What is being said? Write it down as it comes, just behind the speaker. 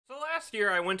last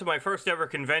year I went to my first ever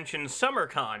convention,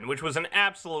 SummerCon, which was an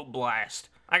absolute blast.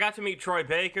 I got to meet Troy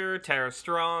Baker, Tara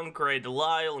Strong, Gray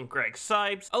Delisle, and Greg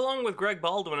Sipes, along with Greg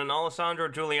Baldwin and Alessandro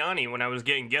Giuliani when I was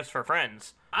getting gifts for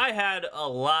friends. I had a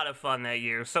lot of fun that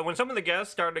year, so when some of the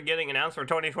guests started getting announced for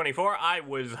 2024, I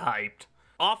was hyped.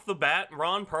 Off the bat,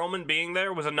 Ron Perlman being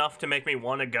there was enough to make me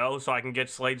want to go so I can get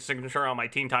Slade's signature on my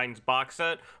Teen Titans box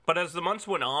set, but as the months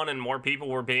went on and more people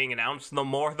were being announced, the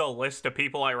more the list of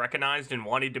people I recognized and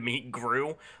wanted to meet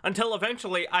grew, until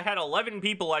eventually I had 11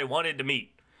 people I wanted to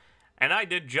meet. And I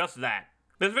did just that.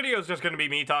 This video is just going to be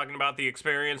me talking about the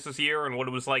experience this year and what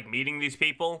it was like meeting these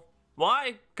people.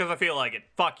 Why? Because I feel like it.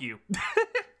 Fuck you.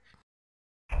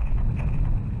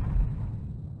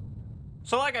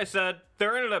 So like I said,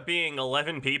 there ended up being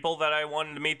 11 people that I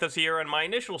wanted to meet this year, and my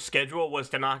initial schedule was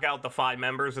to knock out the 5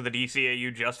 members of the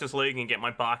DCAU Justice League and get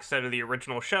my box set of the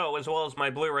original show, as well as my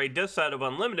Blu-ray disc set of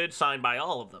Unlimited signed by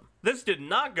all of them. This did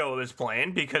not go as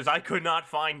planned because I could not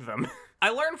find them. I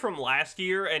learned from last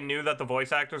year and knew that the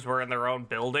voice actors were in their own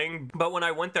building, but when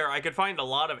I went there I could find a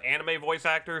lot of anime voice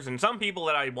actors and some people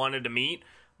that I wanted to meet,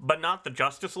 but not the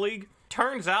Justice League.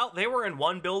 Turns out they were in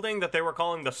one building that they were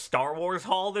calling the Star Wars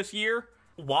Hall this year.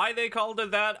 Why they called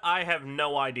it that, I have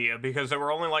no idea, because there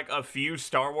were only like a few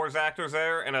Star Wars actors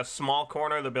there and a small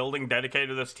corner of the building dedicated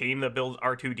to this team that builds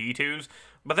R2-D2s.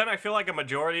 But then I feel like a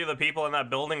majority of the people in that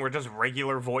building were just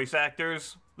regular voice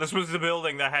actors. This was the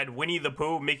building that had Winnie the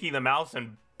Pooh, Mickey the Mouse,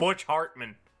 and Butch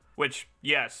Hartman. Which,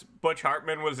 yes, Butch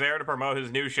Hartman was there to promote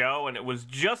his new show, and it was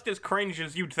just as cringe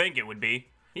as you'd think it would be.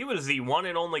 He was the one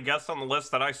and only guest on the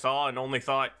list that I saw and only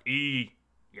thought,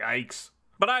 yikes.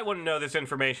 But I wouldn't know this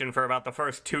information for about the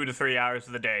first 2 to 3 hours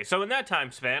of the day, so in that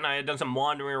time span, I had done some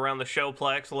wandering around the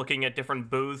showplex, looking at different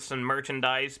booths and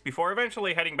merchandise, before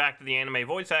eventually heading back to the anime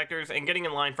voice actors and getting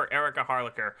in line for Erica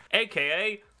Harlacher,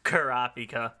 aka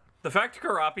Kurapika. The fact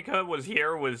Kurapika was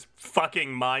here was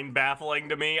fucking mind-baffling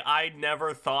to me. I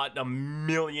never thought in a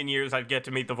million years I'd get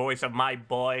to meet the voice of my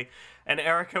boy, and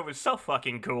Erica was so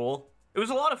fucking cool. It was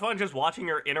a lot of fun just watching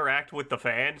her interact with the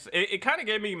fans. It kind of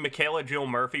gave me Michaela Jill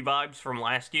Murphy vibes from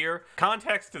last year.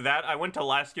 Context to that, I went to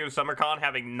last year's SummerCon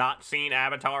having not seen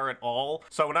Avatar at all,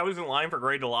 so when I was in line for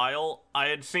Gray Delisle, I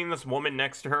had seen this woman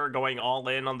next to her going all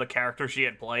in on the character she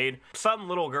had played. Some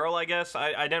little girl, I guess.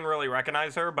 I didn't really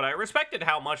recognize her, but I respected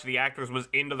how much the actress was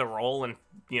into the role and,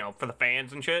 you know, for the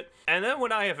fans and shit. And then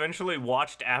when I eventually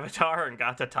watched Avatar and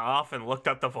got to Toph and looked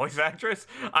up the voice actress,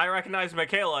 I recognized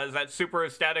Michaela as that super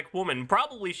ecstatic woman,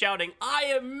 probably shouting, "I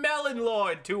am Melon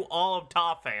Lord" to all of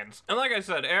Toph fans. And like I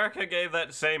said, Erica gave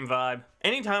that same vibe.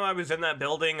 Anytime I was in that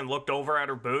building and looked over at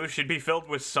her booth, she'd be filled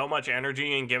with so much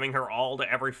energy and giving her all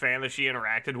to every fan that she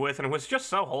interacted with, and it was just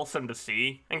so wholesome to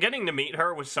see. And getting to meet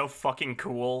her was so fucking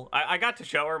cool. I got to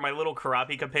show her my little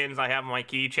Kurapika pins I have on my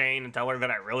keychain and tell her that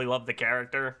I really love the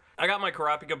character. I got my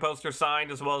Kurapika poster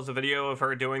signed, as well as a video of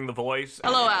her doing the voice.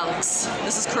 Hello, Alex.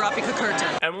 This is Kurapika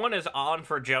Curtin. And one is on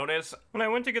for Jonas. When I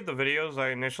went to get the videos, I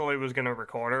initially was going to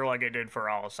record her like I did for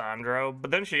Alessandro,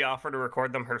 but then she offered to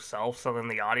record them herself so then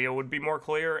the audio would be more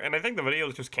clear, and I think the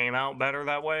videos just came out better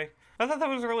that way. I thought that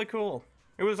was really cool.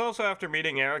 It was also after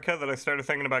meeting Erica that I started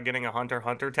thinking about getting a Hunter x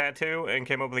Hunter tattoo, and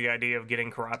came up with the idea of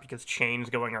getting Kurapika's chains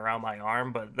going around my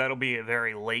arm, but that'll be a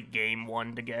very late game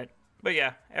one to get. But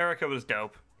yeah, Erica was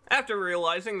dope. After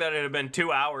realizing that it had been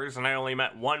 2 hours and I only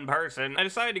met one person, I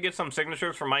decided to get some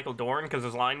signatures from Michael Dorn because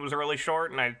his line was really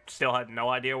short and I still had no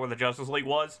idea where the Justice League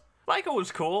was. Michael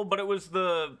was cool, but it was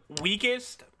the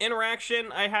weakest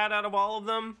interaction I had out of all of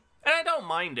them. And I don't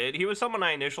mind it. He was someone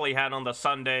I initially had on the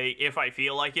Sunday if I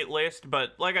feel like it list,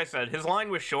 but like I said, his line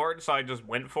was short, so I just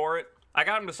went for it. I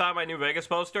got him to sign my New Vegas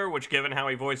poster, which given how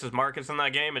he voices Marcus in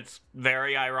that game, it's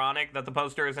very ironic that the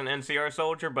poster is an NCR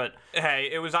soldier, but hey,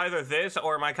 it was either this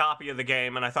or my copy of the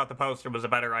game, and I thought the poster was a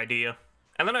better idea.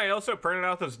 And then I also printed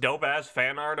out this dope-ass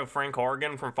fan art of Frank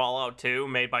Horgan from Fallout 2,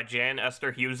 made by Jan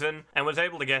Esther Hewson, and was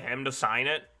able to get him to sign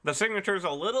it. The signature's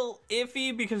a little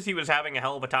iffy because he was having a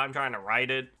hell of a time trying to write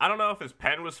it. I don't know if his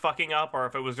pen was fucking up or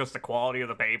if it was just the quality of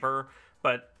the paper,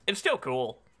 but it's still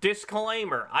cool.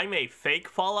 Disclaimer, I'm a fake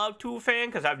Fallout 2 fan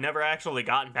because I've never actually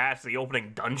gotten past the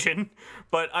opening dungeon,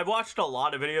 but I've watched a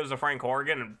lot of videos of Frank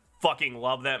Horgan and fucking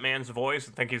love that man's voice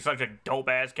and think he's such a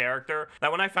dope-ass character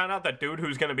that when I found out that dude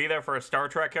who's gonna be there for a Star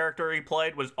Trek character he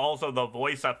played was also the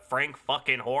voice of Frank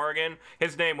fucking Horgan,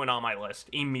 his name went on my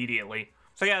list immediately.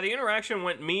 So yeah, the interaction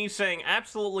went me saying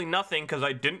absolutely nothing because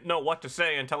I didn't know what to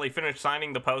say until he finished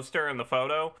signing the poster and the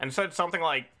photo and said something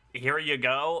like, "Here you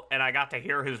go," and I got to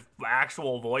hear his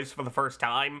actual voice for the first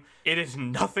time. It is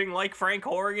nothing like Frank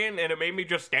Horgan, and it made me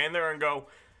just stand there and go,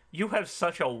 "You have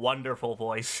such a wonderful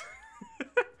voice."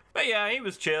 But yeah, he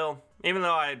was chill. even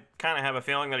though I kind of have a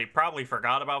feeling that he probably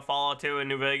forgot about Fallout 2 in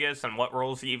New Vegas and what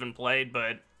roles he even played,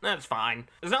 but that's fine.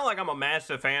 It's not like I'm a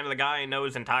massive fan of the guy and know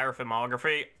his entire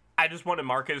filmography. I just wanted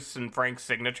Marcus and Frank's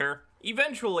signature.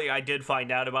 Eventually, I did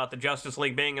find out about the Justice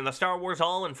League being in the Star Wars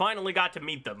Hall and finally got to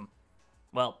meet them.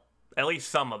 Well, at least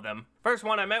some of them. First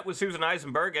one I met was Susan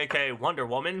Eisenberg, aka Wonder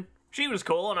Woman. She was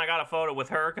cool, and I got a photo with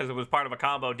her because it was part of a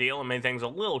combo deal and made things a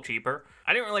little cheaper.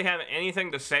 I didn't really have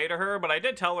anything to say to her, but I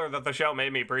did tell her that the show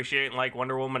made me appreciate and like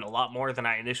Wonder Woman a lot more than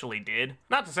I initially did.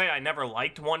 Not to say I never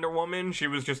liked Wonder Woman, she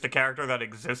was just a character that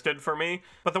existed for me,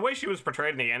 but the way she was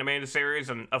portrayed in the animated series,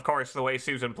 and of course the way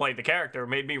Susan played the character,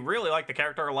 made me really like the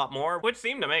character a lot more, which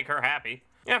seemed to make her happy.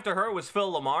 After her was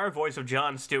Phil LaMarr, voice of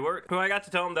Jon Stewart, who I got to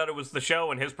tell him that it was the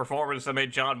show and his performance that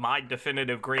made Jon my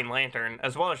definitive Green Lantern,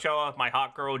 as well as show off my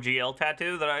Hot Girl GL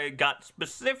tattoo that I got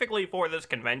specifically for this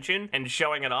convention, and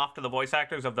showing it off to the voice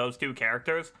actors of those two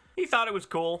characters. He thought it was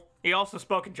cool. He also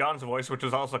spoke in Jon's voice, which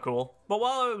was also cool. But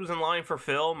while I was in line for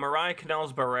Phil, Mariah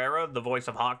Canals-Barrera, the voice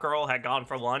of Hot Girl, had gone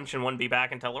for lunch and wouldn't be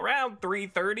back until around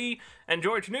 3:30, and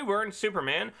George Newbern,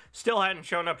 Superman, still hadn't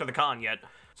shown up to the con yet.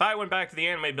 So I went back to the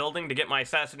anime building to get my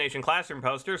Assassination Classroom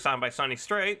poster signed by Sonny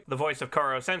Strait, the voice of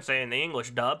Koro Sensei in the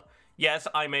English dub. Yes,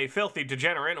 I'm a filthy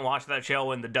degenerate and watched that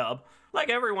show in the dub. Like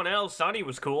everyone else, Sonny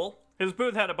was cool. His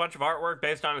booth had a bunch of artwork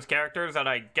based on his characters that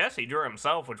I guess he drew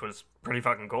himself, which was pretty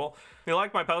fucking cool. He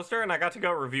liked my poster, and I got to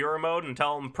go reviewer mode and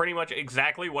tell him pretty much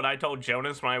exactly what I told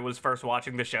Jonas when I was first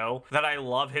watching the show. That I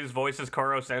love his voice as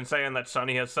Koro Sensei, and that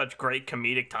Sonny has such great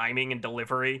comedic timing and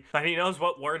delivery. That he knows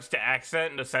what words to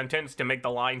accent in a sentence to make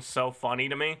the line so funny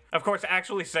to me. Of course,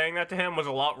 actually saying that to him was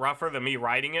a lot rougher than me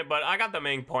writing it, but I got the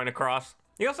main point across.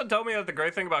 He also told me that the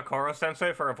great thing about Koro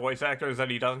Sensei for a voice actor is that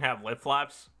he doesn't have lip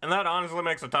flaps, and that honestly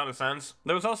makes a ton of sense.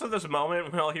 There was also this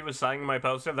moment while he was signing my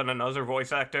poster that another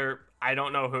voice actor, I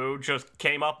don't know who, just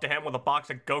came up to him with a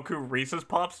box of Goku Reese's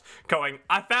Puffs, going,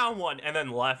 "I found one," and then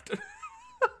left.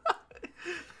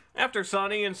 After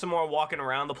Sonny and some more walking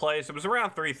around the place, it was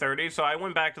around 3:30, so I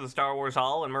went back to the Star Wars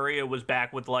Hall, and Maria was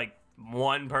back with like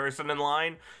one person in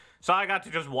line. So I got to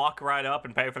just walk right up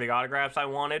and pay for the autographs I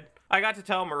wanted. I got to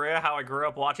tell Maria how I grew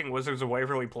up watching Wizards of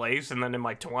Waverly Place, and then in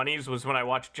my 20s was when I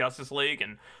watched Justice League,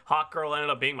 and Hot Girl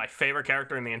ended up being my favorite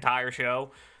character in the entire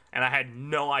show, and I had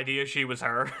no idea she was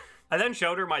her. I then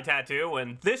showed her my tattoo,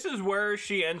 and this is where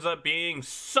she ends up being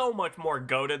so much more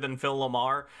goated than Phil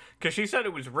LaMarr, because she said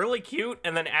it was really cute,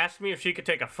 and then asked me if she could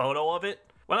take a photo of it.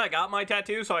 When I got my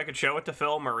tattoo so I could show it to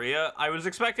Phil and Maria, I was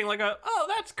expecting like oh,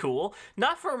 that's cool.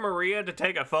 Not for Maria to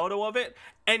take a photo of it,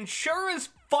 and sure as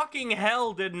fucking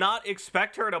hell did not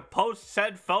expect her to post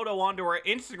said photo onto her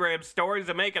Instagram stories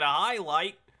to make it a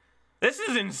highlight. This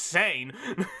is insane.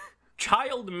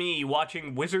 Child me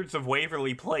watching Wizards of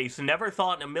Waverly Place never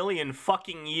thought in a million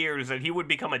fucking years that he would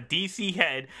become a DC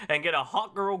head and get a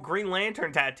Hot Girl Green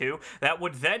Lantern tattoo that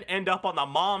would then end up on the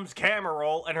mom's camera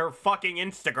roll and her fucking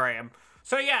Instagram.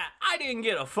 So yeah, I didn't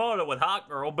get a photo with Hot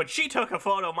Girl, but she took a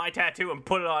photo of my tattoo and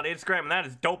put it on Instagram, and that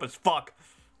is dope as fuck.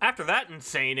 After that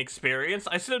insane experience,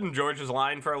 I stood in George's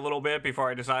line for a little bit before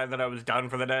I decided that I was done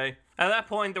for the day. At that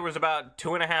point, there was about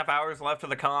 2.5 hours left of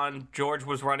the con. George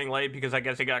was running late because I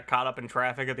guess he got caught up in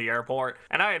traffic at the airport,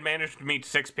 and I had managed to meet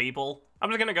 6 people. I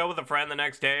was gonna go with a friend the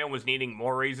next day and was needing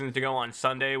more reasons to go on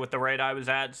Sunday with the rate I was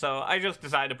at, so I just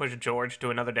decided to push George to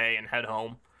another day and head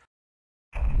home.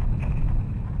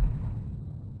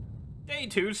 Day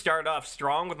 2 started off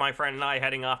strong with my friend and I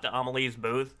heading off to Amelie's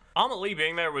booth. Amelie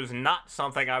being there was not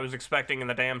something I was expecting in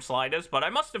the damn slightest, but I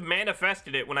must have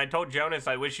manifested it when I told Jonas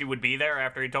I wish he would be there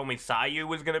after he told me Sayu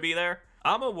was gonna be there.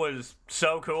 Ama was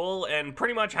so cool, and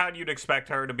pretty much how you'd expect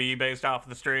her to be based off of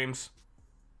the streams.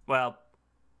 Well,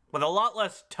 with a lot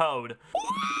less Toad.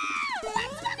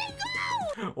 Let's fucking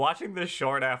go! Watching this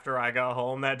short after I got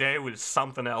home that day was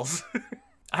something else.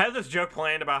 I had this joke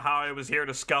planned about how I was here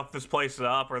to scuff this place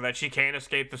up, or that she can't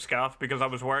escape the scuff because I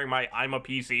was wearing my I'm a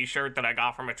PC shirt that I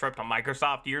got from a trip to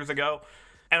Microsoft years ago,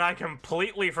 and I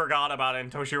completely forgot about it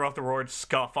until she wrote the word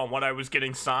scuff on what I was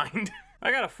getting signed.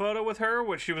 I got a photo with her,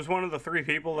 which she was one of the 3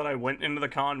 people that I went into the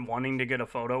con wanting to get a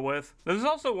photo with. This is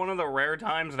also one of the rare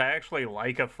times that I actually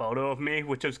like a photo of me,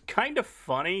 which is kind of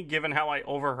funny given how I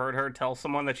overheard her tell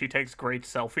someone that she takes great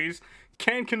selfies.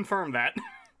 Can confirm that.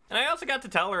 And I also got to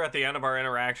tell her at the end of our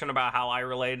interaction about how I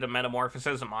related to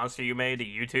Metamorphosis, a monster you made, to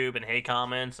YouTube and hate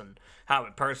comments, and how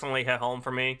it personally hit home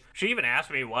for me. She even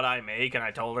asked me what I make, and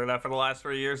I told her that for the last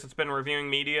 3 years it's been reviewing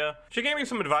media. She gave me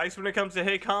some advice when it comes to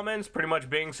hate comments, pretty much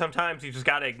being sometimes you just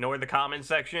gotta ignore the comment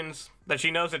sections. That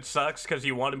she knows it sucks because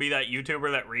you want to be that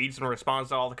YouTuber that reads and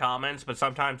responds to all the comments, but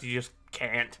sometimes you just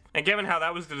can't. And given how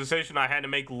that was the decision I had to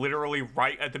make literally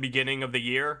right at the beginning of the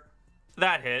year,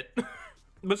 that hit.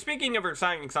 But speaking of her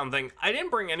signing something, I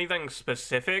didn't bring anything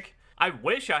specific. I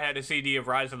wish I had a CD of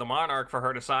Rise of the Monarch for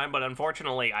her to sign, but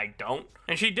unfortunately I don't.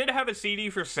 And she did have a CD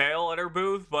for sale at her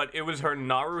booth, but it was her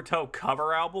Naruto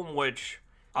cover album, which,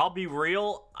 I'll be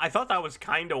real, I thought that was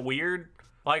kinda weird.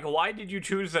 Like, why did you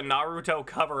choose the Naruto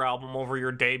cover album over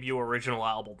your debut original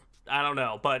album? I don't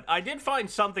know, but I did find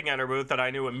something at her booth that I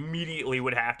knew immediately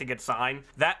would have to get signed,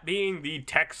 that being the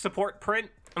tech support print.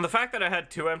 And the fact that I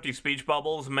had 2 empty speech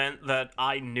bubbles meant that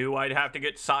I knew I'd have to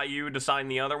get Sayu to sign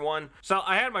the other one. So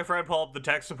I had my friend pull up the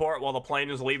tech support while the plane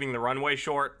was leaving the runway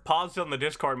short, paused on the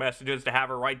Discord messages to have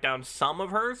her write down some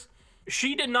of hers.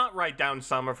 She did not write down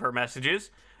some of her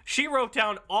messages. She wrote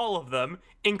down all of them,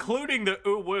 including the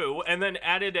ooh woo, and then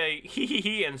added a hee hee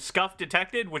hee and scuff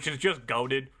detected, which is just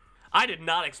goated. I did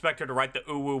not expect her to write the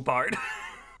ooh woo part.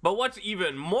 But what's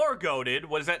even more goated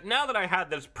was that now that I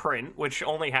had this print, which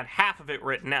only had half of it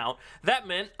written out, that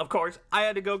meant, of course, I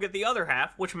had to go get the other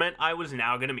half, which meant I was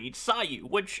now going to meet Sayu,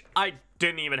 which I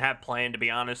didn't even have planned, to be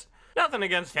honest. Nothing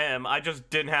against him, I just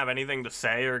didn't have anything to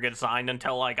say or get signed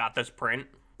until I got this print.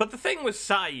 But the thing with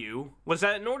Sayu was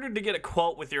that in order to get a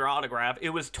quote with your autograph,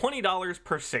 it was $20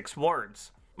 per 6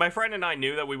 words. My friend and I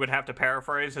knew that we would have to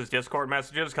paraphrase his Discord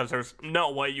messages because there's no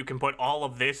way you can put all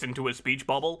of this into a speech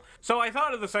bubble. So I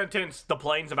thought of the sentence, "The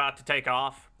plane's about to take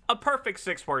off." A perfect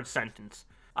 6-word sentence.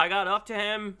 I got up to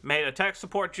him, made a tech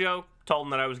support joke, told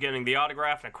him that I was getting the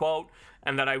autograph and a quote,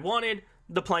 and that I wanted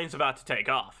 "The plane's about to take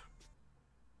off."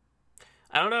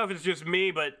 I don't know if it's just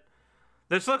me, but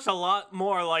this looks a lot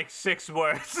more like 6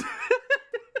 words.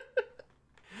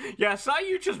 Yeah,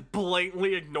 Sayu just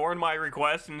blatantly ignored my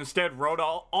request and instead wrote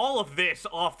all of this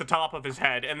off the top of his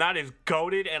head, and that is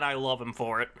goated, and I love him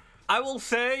for it. I will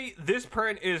say, this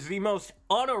print is the most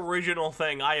unoriginal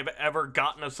thing I have ever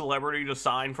gotten a celebrity to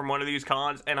sign from one of these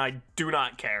cons, and I do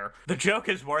not care. The joke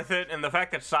is worth it, and the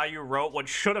fact that Sayu wrote what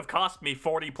should have cost me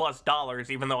 $40+,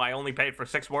 even though I only paid for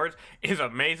 6 words, is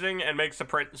amazing and makes the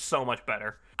print so much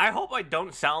better. I hope I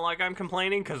don't sound like I'm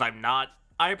complaining, because I'm not.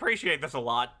 I appreciate this a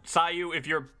lot. Sayu, if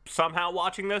you're somehow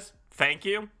watching this, thank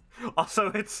you.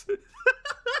 Also, it's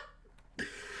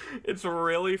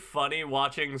really funny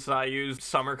watching Sayu's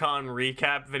SummerCon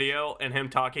recap video and him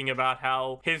talking about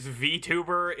how his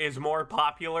VTuber is more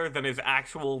popular than his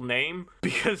actual name,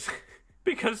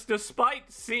 because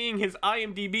despite seeing his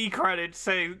IMDb credits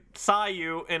say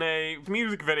Sayu in a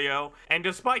music video, and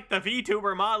despite the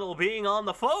VTuber model being on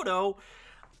the photo,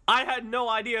 I had no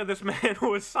idea this man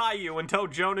was Sayu until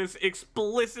Jonas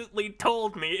explicitly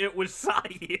told me it was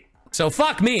Sayu. So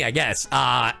fuck me, I guess.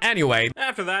 Anyway.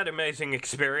 After that amazing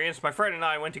experience, my friend and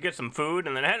I went to get some food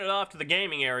and then headed off to the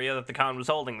gaming area that the con was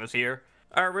holding this year.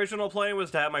 Our original plan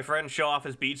was to have my friend show off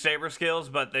his Beat Saber skills,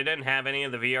 but they didn't have any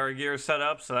of the VR gear set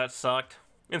up, so that sucked.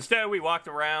 Instead, we walked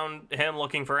around, him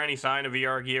looking for any sign of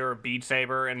VR gear or Beat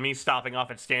Saber, and me stopping off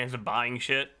at stands and buying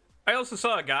shit. I also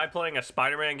saw a guy playing a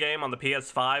Spider-Man game on the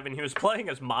PS5, and he was playing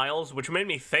as Miles, which made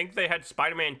me think they had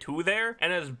Spider-Man 2 there,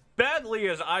 and as badly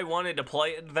as I wanted to play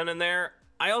it then and there,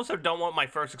 I also don't want my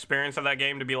first experience of that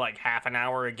game to be like half an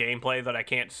hour of gameplay that I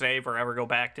can't save or ever go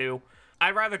back to.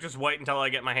 I'd rather just wait until I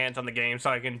get my hands on the game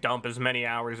so I can dump as many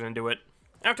hours into it.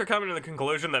 After coming to the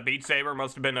conclusion that Beat Saber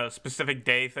must have been a specific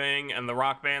day thing, and the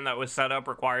rock band that was set up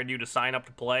required you to sign up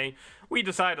to play, we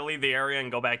decided to leave the area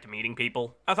and go back to meeting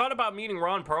people. I thought about meeting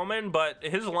Ron Perlman, but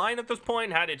his line at this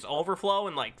point had its overflow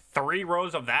in like 3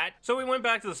 rows of that, so we went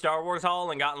back to the Star Wars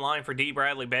Hall and got in line for D.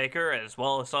 Bradley Baker, as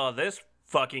well as saw this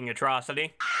fucking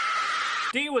atrocity.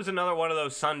 D was another one of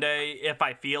those Sunday, if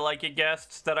I feel like it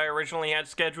guests that I originally had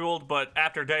scheduled, but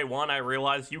after day 1 I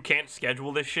realized you can't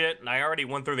schedule this shit, and I already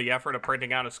went through the effort of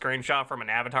printing out a screenshot from an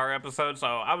Avatar episode, so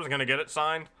I was gonna get it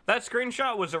signed. That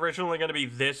screenshot was originally gonna be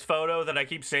this photo that I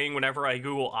keep seeing whenever I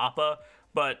Google Appa,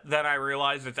 but then I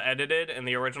realized it's edited and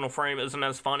the original frame isn't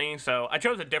as funny, so I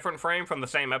chose a different frame from the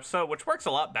same episode, which works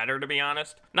a lot better, to be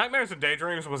honest. Nightmares and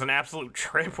Daydreams was an absolute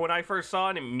trip when I first saw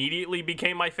it, and immediately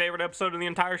became my favorite episode of the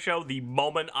entire show the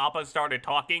moment Appa started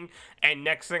talking, and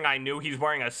next thing I knew he's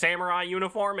wearing a samurai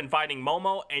uniform and fighting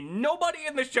Momo, and nobody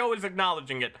in the show is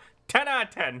acknowledging it. 10 out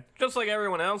of 10. Just like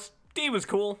everyone else, D was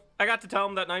cool. I got to tell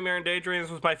him that Nightmare and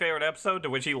Daydreams was my favorite episode, to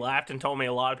which he laughed and told me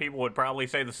a lot of people would probably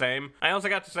say the same. I also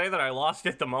got to say that I lost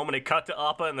it the moment it cut to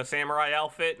Appa in the samurai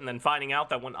outfit, and then finding out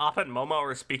that when Appa and Momo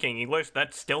are speaking English,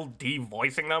 that's still D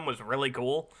voicing them was really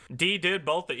cool. D did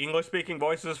both the English-speaking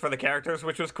voices for the characters,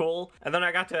 which was cool, and then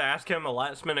I got to ask him a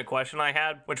last-minute question I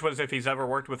had, which was if he's ever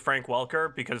worked with Frank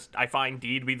Welker, because I find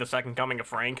D to be the second coming of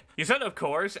Frank. He said of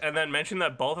course, and then mentioned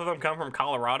that both of them come from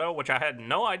Colorado, which I had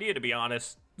no idea, to be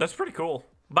honest. That's pretty cool.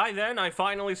 By then, I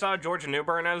finally saw George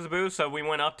Newbern at his booth, so we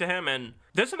went up to him, and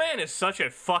this man is such a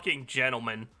fucking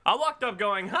gentleman. I walked up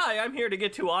going, "Hi, I'm here to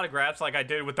get 2 autographs like I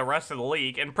did with the rest of the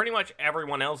league, and pretty much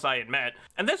everyone else I had met."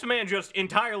 And this man just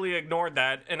entirely ignored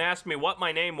that and asked me what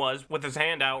my name was with his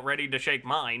hand out ready to shake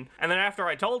mine. And then after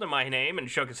I told him my name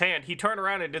and shook his hand, he turned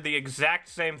around and did the exact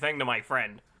same thing to my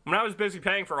friend. When I was busy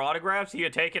paying for autographs, he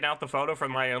had taken out the photo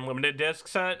from my unlimited disc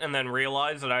set and then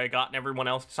realized that I had gotten everyone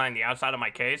else to sign the outside of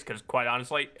my case because, quite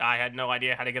honestly, I had no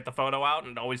idea how to get the photo out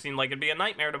and it always seemed like it'd be a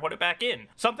nightmare to put it back in.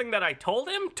 Something that I told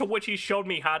him, to which he showed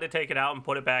me how to take it out and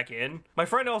put it back in. My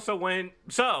friend also went,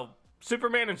 "So,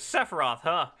 Superman and Sephiroth,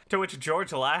 huh?" To which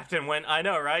George laughed and went, "I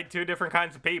know, right? 2 different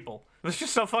kinds of people." It was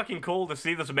just so fucking cool to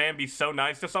see this man be so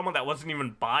nice to someone that wasn't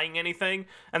even buying anything.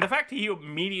 And the fact that he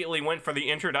immediately went for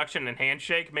the introduction and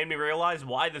handshake made me realize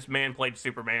why this man played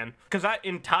Superman. Because that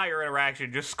entire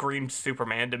interaction just screamed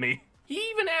Superman to me. He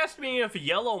even asked me if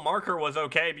yellow marker was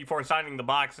okay before signing the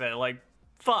box set. Like,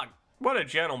 fuck, what a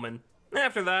gentleman.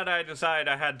 After that, I decided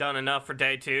I had done enough for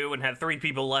day 2 and had 3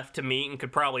 people left to meet and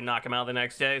could probably knock him out the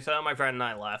next day, so my friend and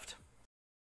I left.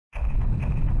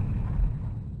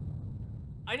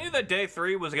 I knew that day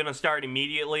 3 was going to start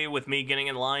immediately with me getting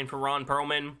in line for Ron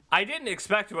Perlman. I didn't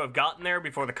expect to have gotten there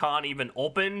before the con even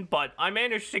opened, but I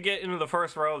managed to get into the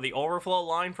first row of the overflow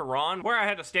line for Ron, where I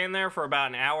had to stand there for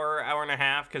about an hour, hour and a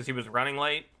half, because he was running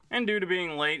late. And due to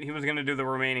being late, he was going to do the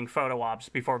remaining photo ops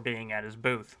before being at his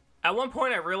booth. At one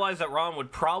point, I realized that Ron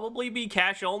would probably be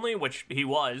cash only, which he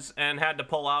was, and had to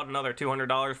pull out another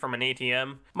 $200 from an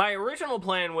ATM. My original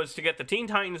plan was to get the Teen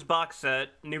Titans box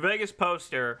set, New Vegas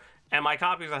poster, and my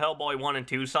copies of Hellboy 1 and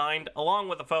 2 signed, along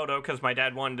with a photo because my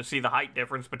dad wanted to see the height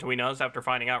difference between us after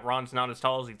finding out Ron's not as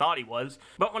tall as he thought he was.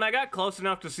 But when I got close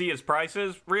enough to see his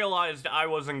prices, realized I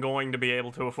wasn't going to be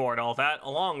able to afford all that,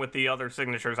 along with the other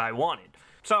signatures I wanted.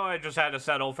 So I just had to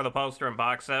settle for the poster and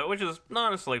box set, which is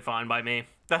honestly fine by me.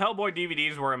 The Hellboy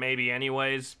DVDs were a maybe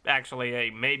anyways, actually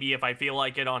a maybe if I feel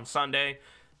like it on Sunday,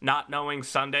 not knowing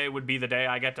Sunday would be the day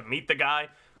I get to meet the guy.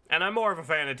 And I'm more of a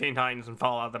fan of Teen Titans and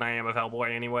Fallout than I am of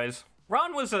Hellboy anyways.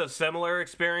 Ron was a similar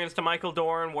experience to Michael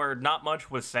Dorn, where not much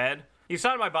was said. He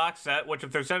signed my box set, which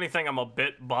if there's anything I'm a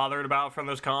bit bothered about from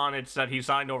this con, it's that he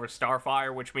signed over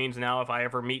Starfire, which means now if I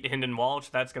ever meet Hynden Walsh,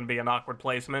 that's gonna be an awkward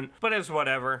placement. But it's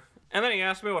whatever. And then he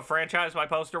asked me what franchise my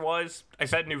poster was. I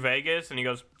said New Vegas, and he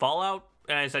goes, "Fallout?"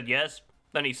 And I said yes.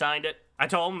 Then he signed it. I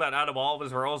told him that out of all of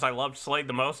his roles, I loved Slade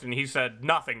the most, and he said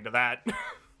nothing to that.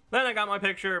 Then I got my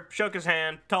picture, shook his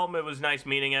hand, told him it was nice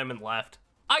meeting him, and left.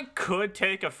 I could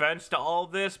take offense to all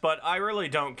of this, but I really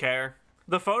don't care.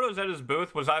 The photos at his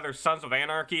booth was either Sons of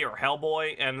Anarchy or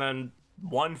Hellboy, and then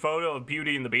one photo of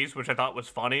Beauty and the Beast, which I thought was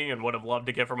funny and would have loved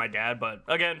to get for my dad, but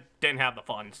again, didn't have the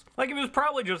funds. Like, it was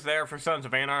probably just there for Sons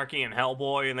of Anarchy and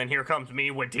Hellboy, and then here comes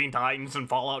me with Teen Titans and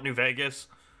Fallout New Vegas.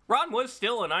 Ron was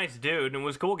still a nice dude, and it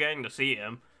was cool getting to see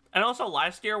him. And also,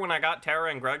 last year when I got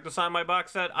Tara and Greg to sign my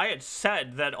box set, I had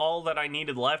said that all that I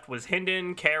needed left was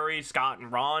Hynden, Carrie, Scott, and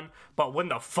Ron, but when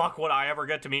the fuck would I ever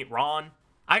get to meet Ron?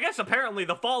 I guess apparently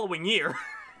the following year.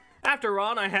 After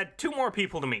Ron, I had 2 more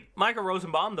people to meet. Michael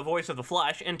Rosenbaum, the voice of the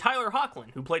Flash, and Tyler Hoechlin,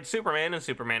 who played Superman and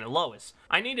Superman and Lois.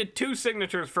 I needed 2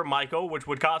 signatures for Michael, which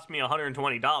would cost me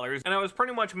 $120, and I was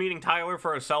pretty much meeting Tyler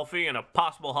for a selfie and a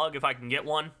possible hug if I can get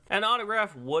one. An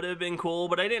autograph would have been cool,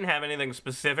 but I didn't have anything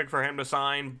specific for him to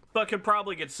sign, but could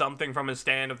probably get something from his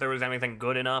stand if there was anything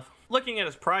good enough. Looking at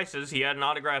his prices, he had an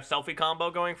autograph selfie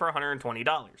combo going for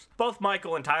 $120. Both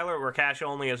Michael and Tyler were cash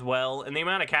only as well, and the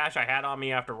amount of cash I had on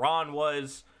me after Ron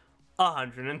was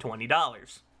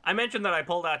 $120. I mentioned that I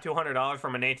pulled out $200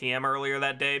 from an ATM earlier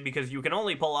that day because you can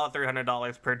only pull out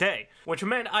 $300 per day, which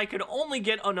meant I could only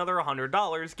get another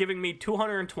 $100, giving me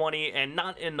 $220 and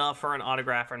not enough for an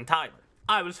autograph from Tyler.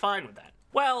 I was fine with that.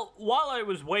 Well, while I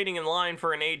was waiting in line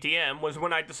for an ATM was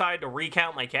when I decided to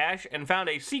recount my cash and found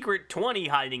a secret 20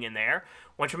 hiding in there,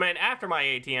 which meant after my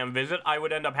ATM visit I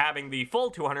would end up having the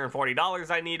full $240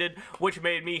 I needed, which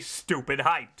made me stupid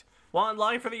hyped. While in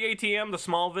line for the ATM, the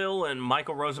Smallville and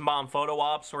Michael Rosenbaum photo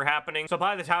ops were happening, so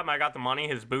by the time I got the money,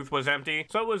 his booth was empty.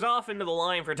 So it was off into the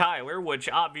line for Tyler, which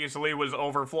obviously was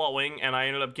overflowing, and I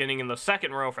ended up getting in the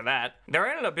second row for that. There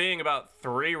ended up being about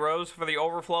 3 rows for the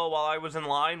overflow while I was in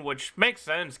line, which makes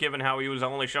sense given how he was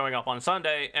only showing up on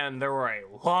Sunday, and there were a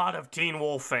lot of Teen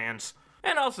Wolf fans.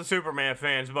 And also Superman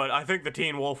fans, but I think the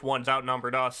Teen Wolf ones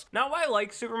outnumbered us. Now, I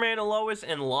like Superman and Lois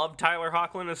and love Tyler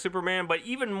Hoechlin as Superman, but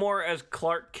even more as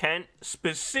Clark Kent,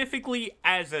 specifically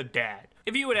as a dad.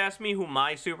 If you would ask me who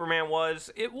my Superman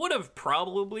was, it would have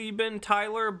probably been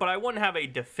Tyler, but I wouldn't have a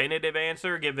definitive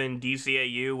answer given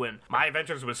DCAU and My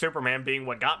Adventures with Superman being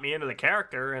what got me into the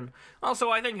character, and also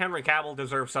I think Henry Cavill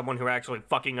deserves someone who actually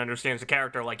fucking understands the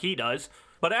character like he does.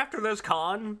 But after this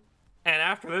con, and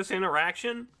after this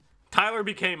interaction, Tyler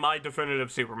became my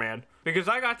definitive Superman. Because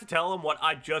I got to tell him what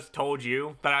I just told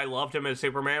you, that I loved him as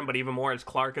Superman, but even more as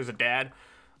Clark as a dad.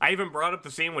 I even brought up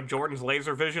the scene with Jordan's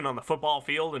laser vision on the football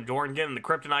field and Jordan getting the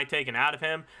kryptonite taken out of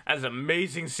him as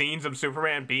amazing scenes of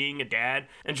Superman being a dad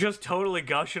and just totally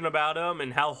gushing about him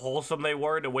and how wholesome they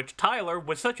were, to which Tyler,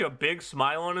 with such a big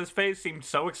smile on his face, seemed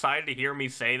so excited to hear me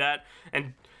say that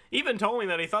and even told me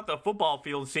that he thought the football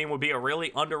field scene would be a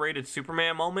really underrated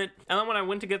Superman moment. And then when I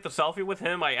went to get the selfie with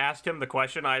him, I asked him the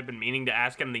question I had been meaning to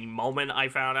ask him the moment I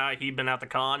found out he'd been at the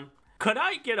con. Could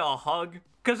I get a hug?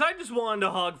 Because I just wanted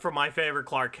a hug from my favorite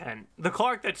Clark Kent. The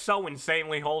Clark that's so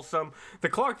insanely wholesome. The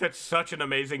Clark that's such an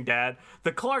amazing dad.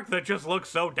 The Clark that just looks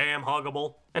so damn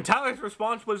huggable. And Tyler's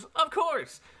response was, of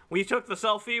course. We took the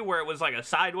selfie where it was like a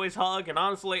sideways hug, and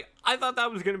honestly, I thought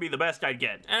that was going to be the best I'd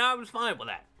get. And I was fine with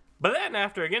that. But then,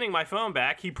 after getting my phone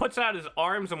back, he puts out his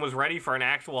arms and was ready for an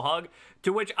actual hug,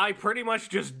 to which I pretty much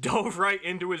just dove right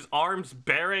into his arms,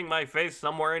 burying my face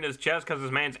somewhere in his chest because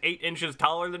this man's 8 inches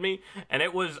taller than me, and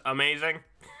it was amazing.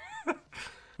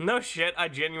 No shit, I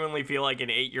genuinely feel like an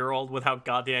 8-year-old with how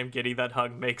goddamn giddy that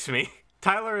hug makes me.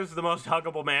 Tyler is the most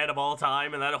huggable man of all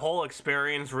time, and that whole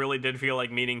experience really did feel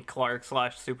like meeting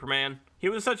Clark/Superman. He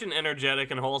was such an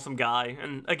energetic and wholesome guy,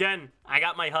 and again, I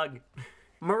got my hug.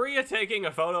 Maria taking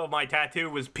a photo of my tattoo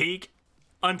was peak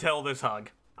until this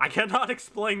hug. I cannot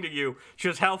explain to you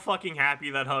just how fucking happy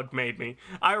that hug made me.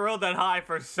 I rode that high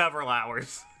for several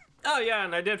hours. Oh yeah,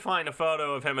 and I did find a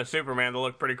photo of him as Superman that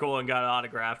looked pretty cool and got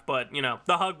autographed, but, you know,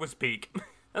 the hug was peak.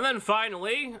 And then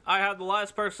finally, I had the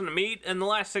last person to meet and the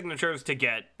last signatures to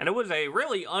get. And it was a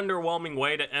really underwhelming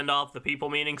way to end off the people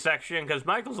meeting section, because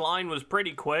Michael's line was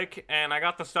pretty quick, and I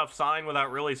got the stuff signed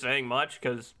without really saying much,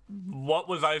 because what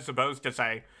was I supposed to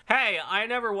say? Hey, I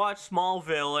never watched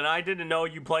Smallville, and I didn't know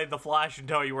you played The Flash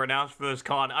until you were announced for this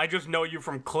con. I just know you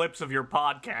from clips of your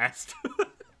podcast.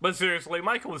 But seriously,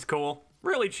 Michael was cool.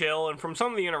 Really chill, and from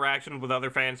some of the interactions with other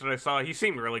fans that I saw, he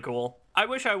seemed really cool. I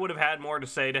wish I would have had more to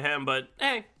say to him, but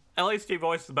hey, at least he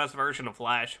voiced the best version of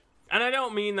Flash. And I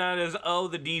don't mean that as, oh,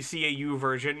 the DCAU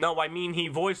version. No, I mean he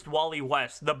voiced Wally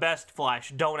West, the best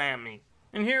Flash, don't at me.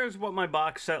 And here's what my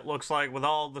box set looks like with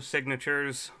all the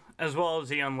signatures, as well as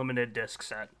the unlimited disc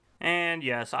set. And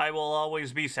yes, I will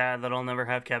always be sad that I'll never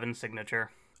have Kevin's signature.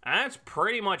 And that's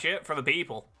pretty much it for the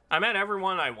people. I met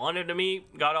everyone I wanted to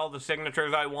meet, got all the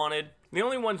signatures I wanted. The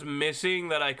only ones missing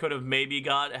that I could have maybe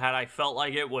got had I felt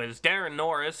like it was Darren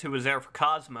Norris, who was there for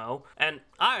Cosmo. And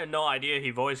I had no idea he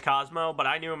voiced Cosmo, but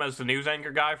I knew him as the news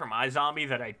anchor guy from iZombie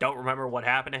that I don't remember what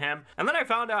happened to him. And then I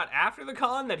found out after the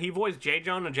con that he voiced J.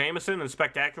 Jonah Jameson in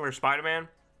Spectacular Spider-Man.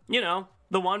 You know,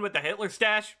 the one with the Hitler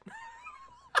stash.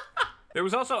 There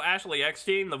was also Ashley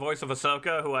Eckstein, the voice of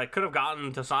Ahsoka, who I could have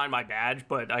gotten to sign my badge,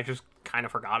 but I just kind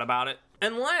of forgot about it.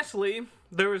 And lastly,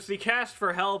 there was the cast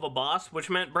for Hell of a Boss, which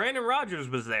meant Brandon Rogers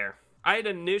was there. I had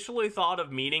initially thought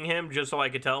of meeting him just so I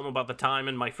could tell him about the time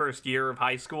in my first year of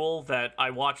high school that I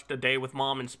watched A Day with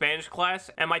Mom in Spanish class,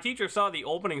 and my teacher saw the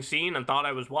opening scene and thought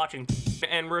I was watching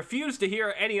and refused to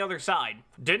hear any other side.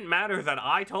 Didn't matter that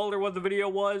I told her what the video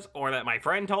was, or that my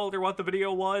friend told her what the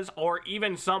video was, or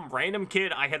even some random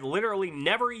kid I had literally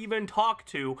never even talked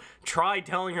to tried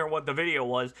telling her what the video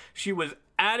was. She was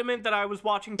adamant that I was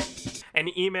watching and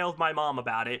emailed my mom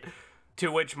about it.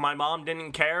 To which my mom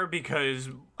didn't care because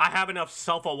I have enough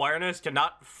self-awareness to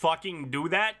not fucking do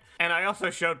that. And I also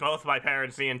showed both my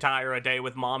parents the entire A Day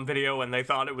with Mom video and they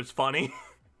thought it was funny.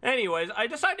 Anyways, I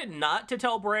decided not to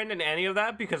tell Brandon any of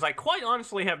that because I quite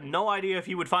honestly have no idea if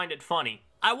he would find it funny.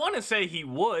 I want to say he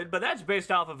would, but that's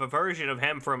based off of a version of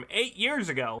him from 8 years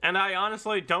ago, and I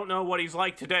honestly don't know what he's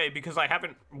like today because I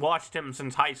haven't watched him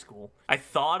since high school. I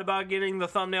thought about getting the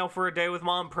thumbnail for A Day with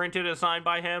Mom printed and signed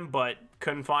by him, but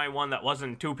couldn't find one that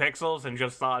wasn't 2 pixels and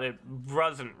just thought it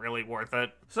wasn't really worth it.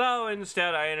 So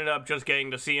instead I ended up just getting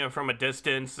to see him from a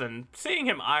distance, and seeing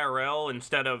him IRL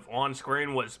instead of on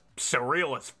screen was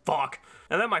surreal as fuck.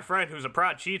 And then my friend, who's a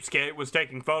proud cheapskate, was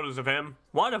taking photos of him,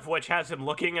 one of which has him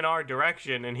looking in our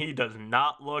direction, and he does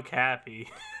not look happy.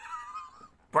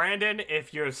 Brandon,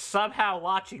 if you're somehow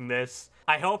watching this,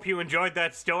 I hope you enjoyed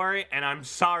that story, and I'm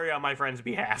sorry on my friend's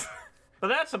behalf. But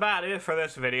that's about it for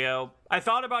this video. I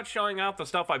thought about showing off the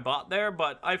stuff I bought there,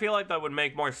 but I feel like that would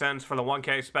make more sense for the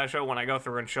 1K special when I go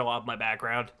through and show off my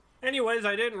background. Anyways,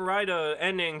 I didn't write a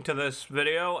ending to this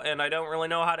video, and I don't really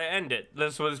know how to end it.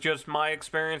 This was just my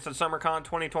experience at SummerCon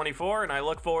 2024, and I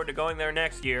look forward to going there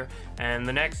next year, and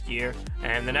the next year,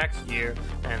 and the next year,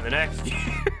 and the next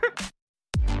year.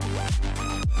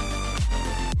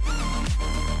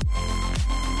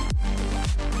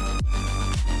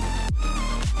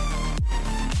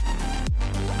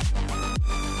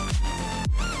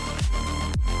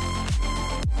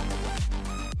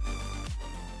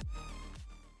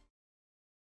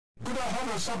 Could I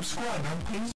have a subscriber, please?